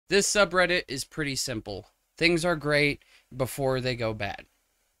This subreddit is pretty simple. Things are great before they go bad.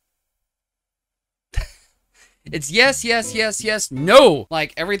 It's yes, yes, yes, yes, no.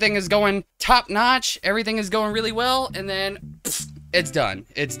 Like, everything is going top notch, everything is going really well, and then pfft, it's done.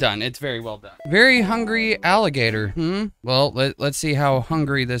 It's done. It's very well done. Very hungry alligator. Well, let's see how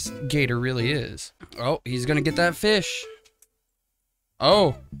hungry this gator really is. Oh, he's gonna get that fish.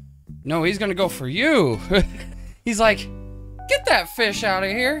 Oh, no, he's gonna go for you. He's like, get that fish out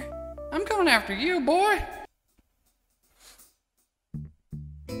of here. I'm coming after you, boy.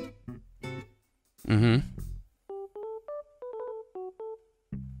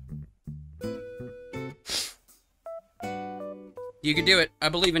 You can do it. I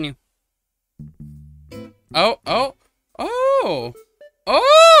believe in you. Oh, oh, oh,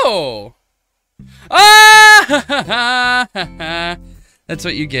 oh! Ah! That's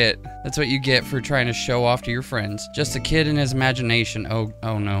what you get. That's what you get for trying to show off to your friends. Just a kid in his imagination. Oh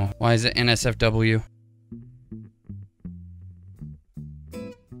no. Why is it NSFW?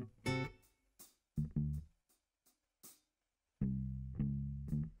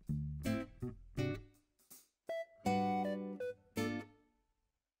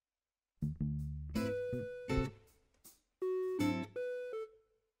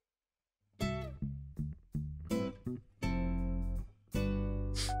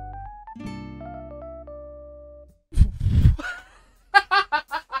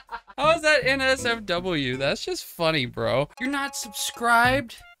 How is that NSFW? That's just funny, bro. You're not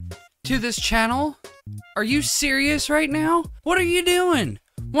subscribed to this channel? Are you serious right now? What are you doing?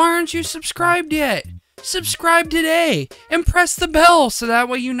 Why aren't you subscribed yet? Subscribe today and press the bell so that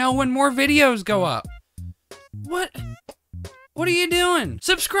way you know when more videos go up. What are you doing?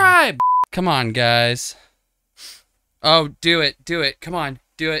 Subscribe! Come on, guys. Oh, do it. Do it. Come on.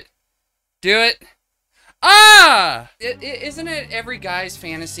 Do it. Do it. Ah! Isn't it every guy's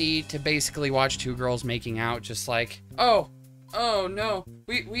fantasy to basically watch two girls making out just like, oh no,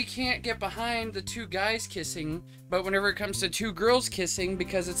 we can't get behind the two guys kissing, but whenever it comes to two girls kissing,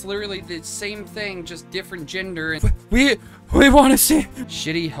 because it's literally the same thing, just different gender, and we want to see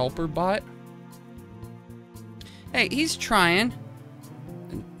shitty helper bot. Hey, he's trying.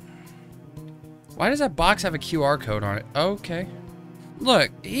 Why does that box have a QR code on it? Okay.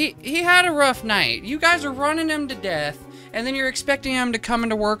 Look, he had a rough night. You guys are running him to death, and then you're expecting him to come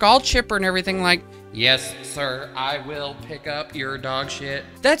into work all chipper and everything like, yes, sir, I will pick up your dog shit.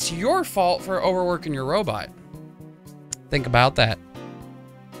 That's your fault for overworking your robot. Think about that.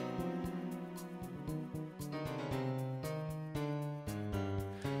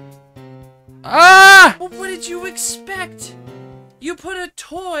 Ah! Well, what did you expect? You put a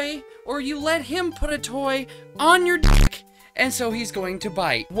toy, or you let him put a toy on your dick, and so he's going to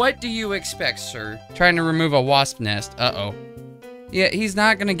bite. What do you expect, sir? Trying to remove a wasp nest. Uh-oh. Yeah, he's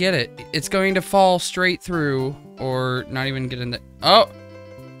not gonna get it. It's going to fall straight through, or not even get in the... Oh!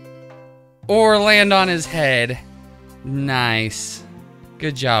 Or land on his head. Nice.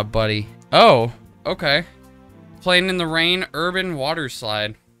 Good job, buddy. Oh, okay. Playing in the rain, urban water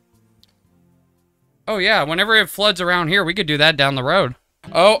slide. Oh yeah, whenever it floods around here, we could do that down the road.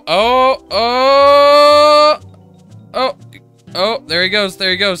 Oh, there he goes,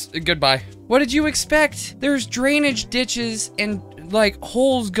 there he goes. Goodbye. What did you expect? There's drainage ditches and, like,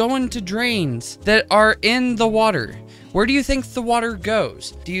 holes going to drains that are in the water. Where do you think the water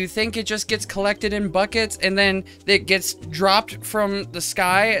goes? Do you think it just gets collected in buckets and then it gets dropped from the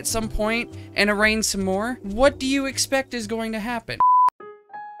sky at some point and it rains some more? What do you expect is going to happen?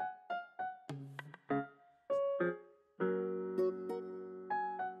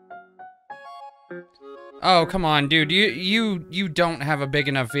 Oh, come on, dude. You don't have a big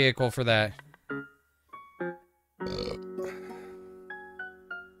enough vehicle for that.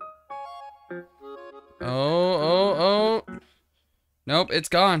 Oh. Nope, it's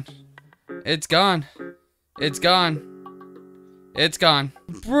gone. It's gone. It's gone. It's gone.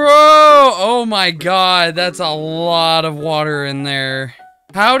 Bro! Oh my god, that's a lot of water in there.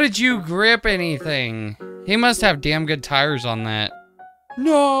 How did you grip anything? He must have damn good tires on that.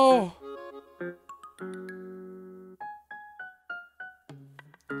 No!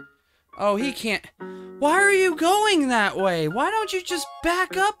 Oh, he can't. Why are you going that way? Why don't you just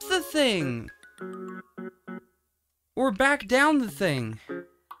back up the thing? Or back down the thing?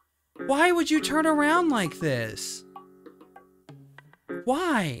 Why would you turn around like this?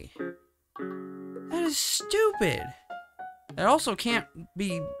 Why? That is stupid. That also can't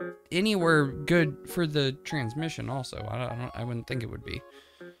be anywhere good for the transmission also. I wouldn't think it would be.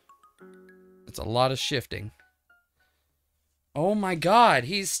 It's a lot of shifting. Oh my god,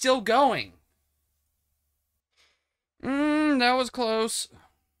 he's still going. That was close.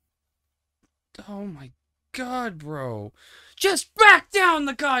 Oh my god, bro. Just back down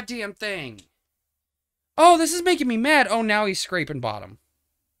the goddamn thing! Oh, this is making me mad. Oh, now he's scraping bottom.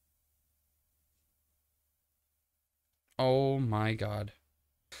 Oh my god.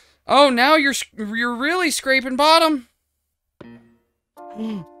 Oh, now you're really scraping bottom.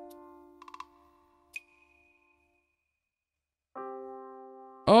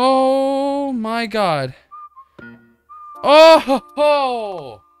 Oh my god. Oh ho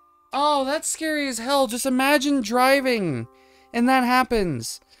ho! Oh, that's scary as hell. Just imagine driving and that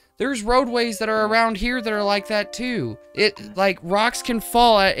happens. There's roadways that are around here that are like that too. Like, rocks can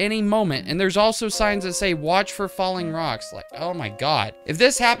fall at any moment, and there's also signs that say, watch for falling rocks. Like, oh my god. If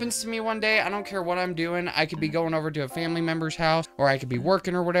this happens to me one day, I don't care what I'm doing. I could be going over to a family member's house, or I could be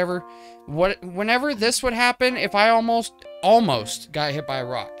working or whatever. Whenever this would happen, if I almost got hit by a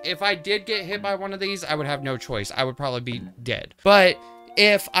rock. If I did get hit by one of these, I would have no choice. I would probably be dead. But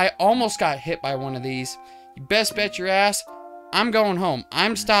if I almost got hit by one of these, you best bet your ass, I'm going home.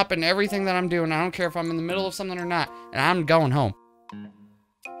 I'm stopping everything that I'm doing. I don't care if I'm in the middle of something or not. And I'm going home.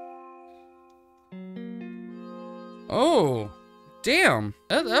 Oh, damn.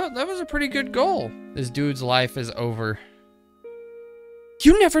 That was a pretty good goal. This dude's life is over.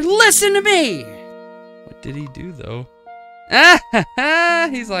 You never listen to me! What did he do, though?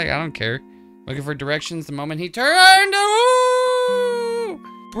 He's like, I don't care. Looking for directions the moment he turned. Ooh!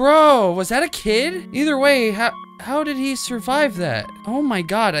 Bro, was that a kid? Either way, how did he survive that? Oh my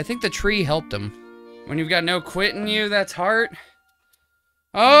god, I think the tree helped him. When you've got no quit in you, that's heart.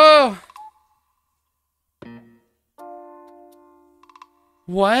 Oh!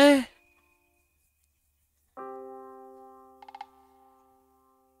 What?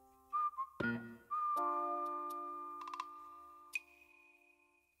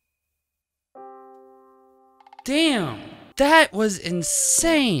 Damn, that was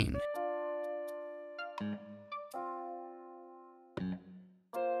insane.